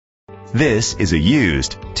This is a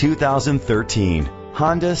used 2013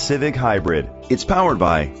 Honda Civic Hybrid. It's powered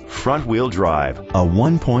by front-wheel drive, a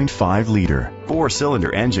 1.5-liter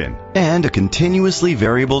four-cylinder engine, and a continuously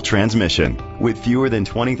variable transmission. With fewer than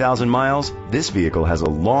 20,000 miles, this vehicle has a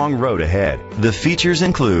long road ahead. The features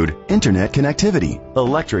include internet connectivity,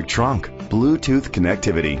 electric trunk, Bluetooth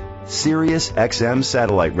connectivity, Sirius XM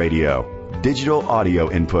satellite radio, digital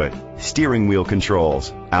audio input, steering wheel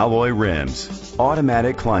controls, alloy rims,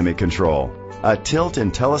 automatic climate control, a tilt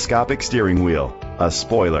and telescopic steering wheel, a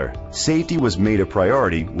spoiler. Safety was made a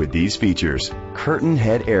priority with these features: curtain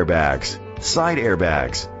head airbags, side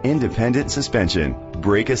airbags, independent suspension,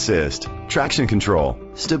 brake assist, traction control,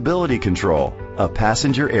 stability control, a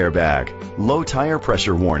passenger airbag, low tire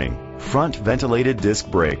pressure warning, front ventilated disc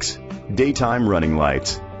brakes, daytime running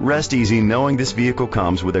lights. Rest easy knowing this vehicle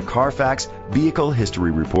comes with a Carfax Vehicle History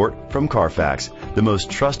Report from Carfax, the most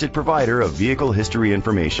trusted provider of vehicle history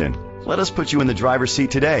information. Let us put you in the driver's seat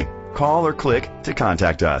today. Call or click to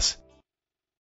contact us.